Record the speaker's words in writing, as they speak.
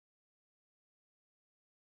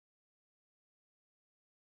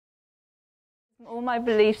All my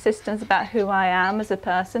belief systems about who I am as a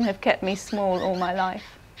person have kept me small all my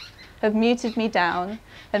life, have muted me down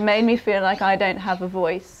and made me feel like I don't have a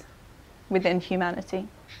voice within humanity,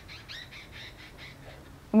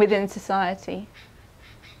 within society.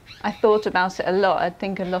 I thought about it a lot. I'd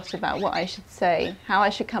think a lot about what I should say, how I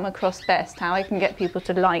should come across best, how I can get people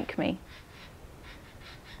to like me.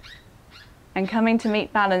 And coming to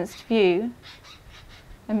meet Balanced View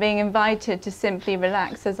and being invited to simply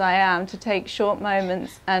relax as I am, to take short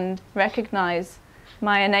moments and recognize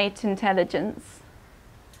my innate intelligence,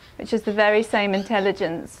 which is the very same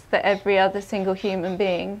intelligence that every other single human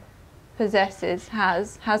being possesses,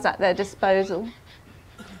 has at their disposal,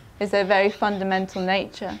 is their very fundamental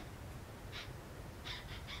nature.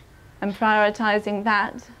 And prioritizing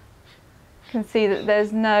that, can see that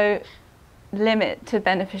there's no limit to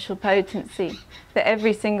beneficial potency, that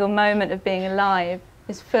every single moment of being alive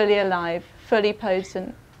is fully alive, fully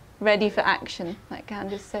potent, ready for action, like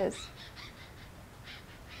Candace says.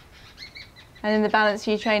 And in the Balanced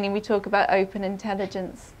View training we talk about open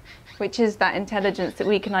intelligence, which is that intelligence that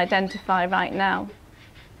we can identify right now.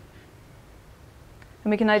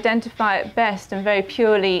 And we can identify it best and very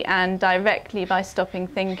purely and directly by stopping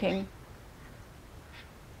thinking.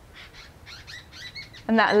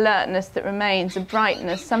 And that alertness that remains, a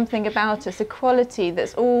brightness, something about us, a quality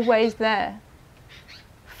that's always there,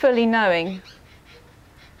 fully knowing.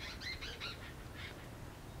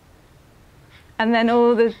 And then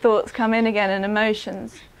all the thoughts come in again and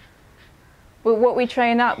emotions. But what we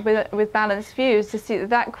train up with Balanced View is to see that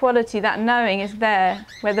that quality, that knowing is there,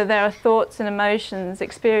 whether there are thoughts and emotions,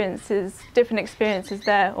 experiences, different experiences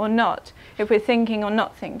there or not, if we're thinking or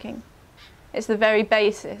not thinking. It's the very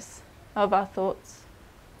basis of our thoughts,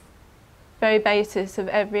 very basis of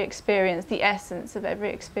every experience, the essence of every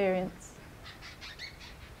experience.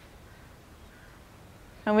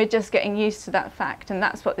 And we're just getting used to that fact, and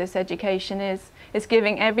that's what this education is. It's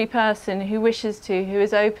giving every person who wishes to, who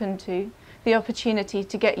is open to, the opportunity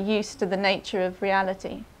to get used to the nature of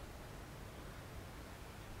reality.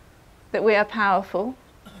 That we are powerful,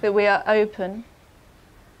 that we are open,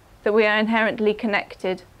 that we are inherently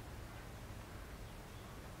connected,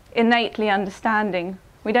 innately understanding.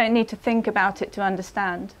 We don't need to think about it to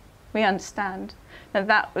understand. We understand. Now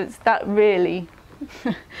that really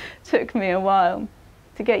took me a while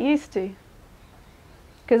to get used to,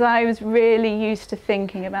 because I was really used to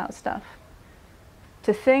thinking about stuff.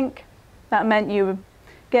 To think, that meant you were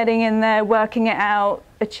getting in there, working it out,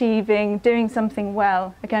 achieving, doing something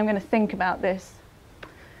well. Okay, I'm going to think about this.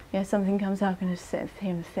 Yeah, something comes up, I'm going to sit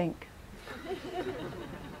here and think.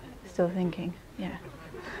 Still thinking, yeah.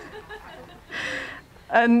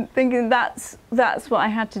 And thinking that's what I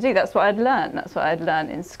had to do, that's what I'd learned. That's what I'd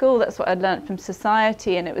learned in school, that's what I'd learned from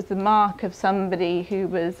society, and it was the mark of somebody who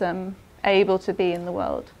was able to be in the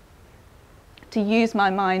world, to use my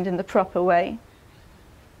mind in the proper way.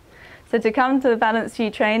 So to come to the Balanced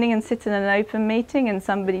View training and sit in an open meeting and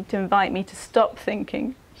somebody to invite me to stop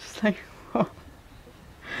thinking, just like,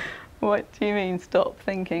 what do you mean stop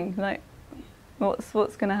thinking? Like, what's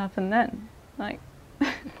going to happen then? Like,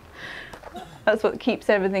 that's what keeps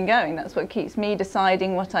everything going. That's what keeps me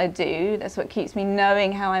deciding what I do. That's what keeps me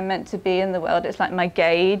knowing how I'm meant to be in the world. It's like my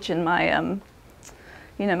gauge and my,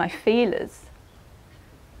 you know, my feelers.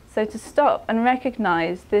 So to stop and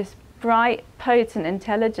recognize this bright, potent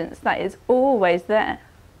intelligence that is always there,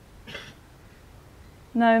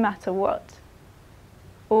 no matter what.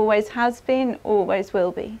 Always has been, always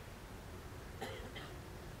will be.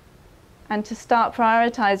 And to start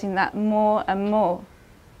prioritizing that more and more.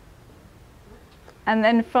 And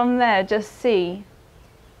then from there, just see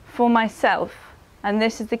for myself, and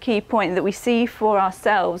this is the key point, that we see for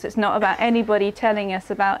ourselves. It's not about anybody telling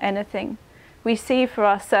us about anything. We see for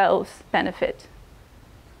ourselves benefit.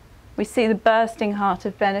 We see the bursting heart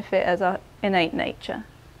of benefit as our innate nature.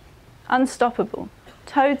 Unstoppable,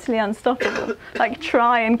 totally unstoppable. Like,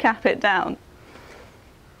 try and cap it down.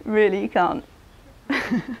 Really, you can't.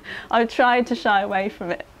 I've tried to shy away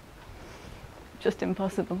from it. Just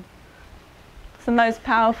impossible. It's the most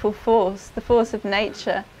powerful force, the force of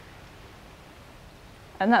nature.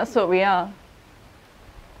 And that's what we are.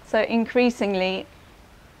 So increasingly,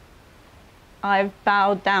 I've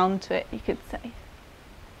bowed down to it, you could say.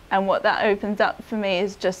 And what that opens up for me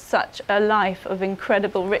is just such a life of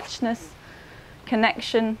incredible richness,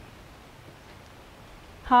 connection,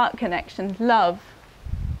 heart connection, love.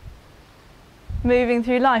 Moving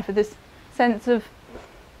through life with this sense of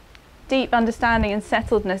deep understanding and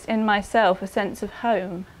settledness in myself, a sense of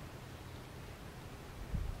home.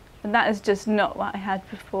 And that is just not what I had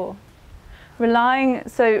before. Relying,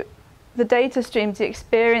 so the data streams, the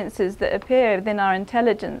experiences that appear within our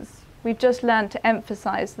intelligence, we've just learned to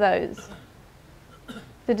emphasize those.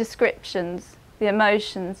 The descriptions, the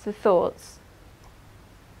emotions, the thoughts.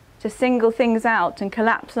 To single things out and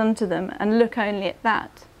collapse onto them and look only at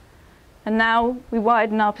that. And now we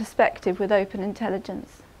widen our perspective with open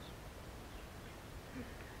intelligence.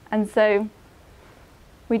 And so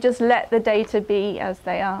we just let the data be as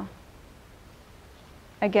they are,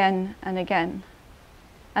 again and again.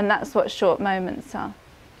 And that's what short moments are.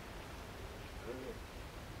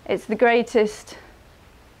 It's the greatest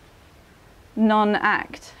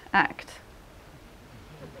non-act act.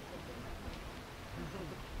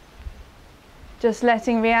 Just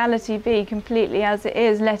letting reality be completely as it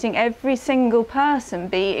is, letting every single person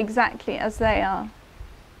be exactly as they are,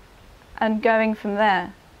 and going from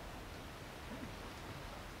there.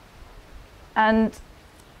 And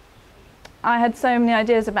I had so many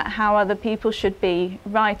ideas about how other people should be,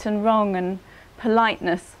 right and wrong and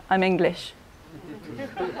politeness. I'm English.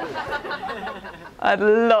 I had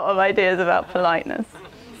a lot of ideas about politeness.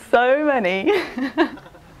 So many.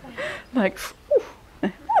 Like,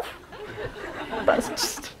 that's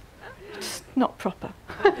just not proper.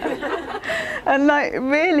 And like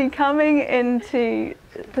really coming into,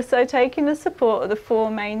 so taking the support of the four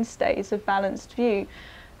mainstays of balanced view,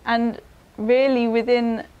 and really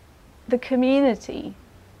within the community,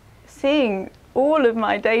 seeing all of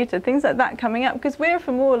my data, things like that coming up, because we're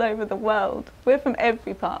from all over the world. We're from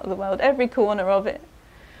every part of the world, every corner of it.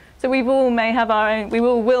 So we all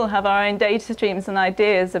will have our own data streams and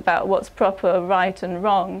ideas about what's proper, right and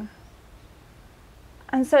wrong.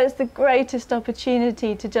 And so it's the greatest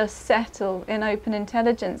opportunity to just settle in open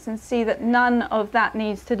intelligence and see that none of that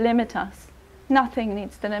needs to limit us. Nothing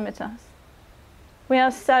needs to limit us. We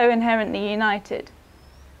are so inherently united.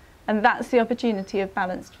 And that's the opportunity of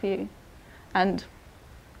balanced view. And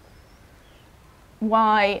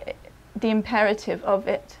why the imperative of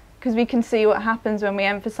it. Because we can see what happens when we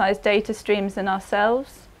emphasize data streams in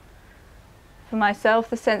ourselves. For myself,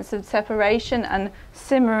 the sense of separation and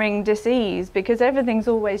simmering dis-ease, because everything's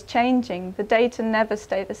always changing. The data never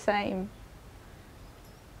stay the same.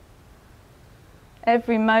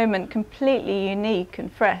 Every moment completely unique and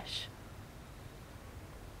fresh.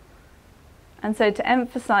 And so to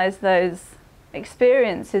emphasize those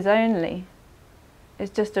experiences only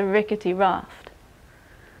is just a rickety raft.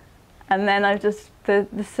 And then the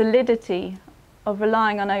solidity of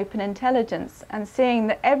relying on open intelligence and seeing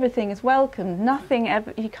that everything is welcomed, nothing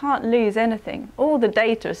ever, you can't lose anything. All the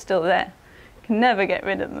data is still there. You can never get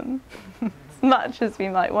rid of them, as much as we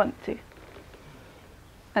might want to.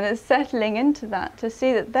 And it's settling into that to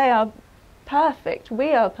see that they are perfect,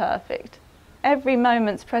 we are perfect. Every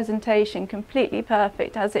moment's presentation completely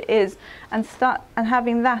perfect as it is, and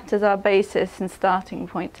having that as our basis and starting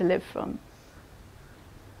point to live from,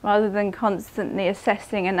 rather than constantly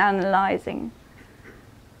assessing and analysing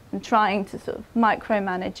and trying to sort of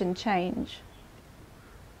micromanage and change.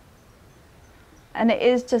 And it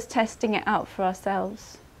is just testing it out for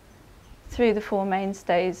ourselves through the four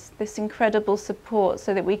mainstays, this incredible support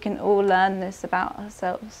so that we can all learn this about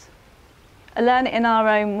ourselves. And learn it in our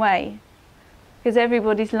own way, because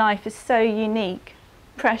everybody's life is so unique,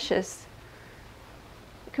 precious,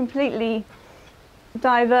 completely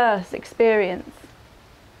diverse experience.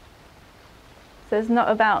 So it's not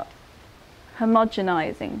about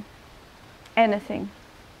homogenizing anything.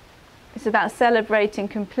 It's about celebrating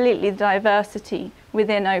completely the diversity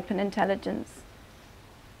within open intelligence.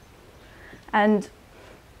 And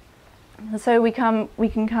so we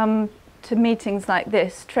can come to meetings like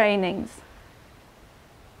this, trainings,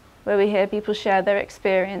 where we hear people share their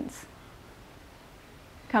experience,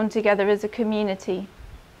 come together as a community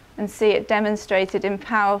and see it demonstrated in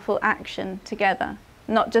powerful action together.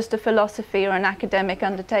 Not just a philosophy or an academic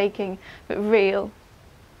undertaking, but real,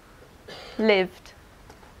 lived.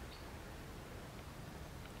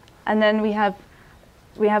 And then we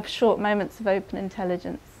have short moments of open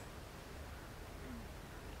intelligence,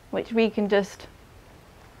 which we can just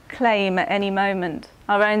claim at any moment,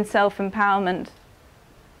 our own self-empowerment,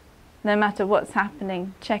 no matter what's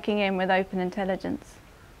happening, checking in with open intelligence.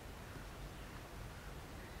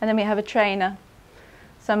 And then we have a trainer,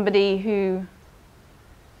 somebody who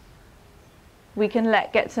we can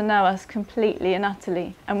let get to know us completely and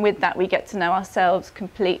utterly, and with that we get to know ourselves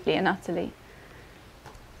completely and utterly.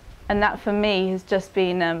 And that for me has just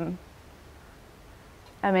been,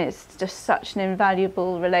 I mean, it's just such an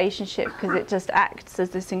invaluable relationship, because it just acts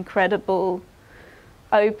as this incredible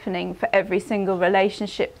opening for every single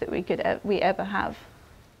relationship that we ever have.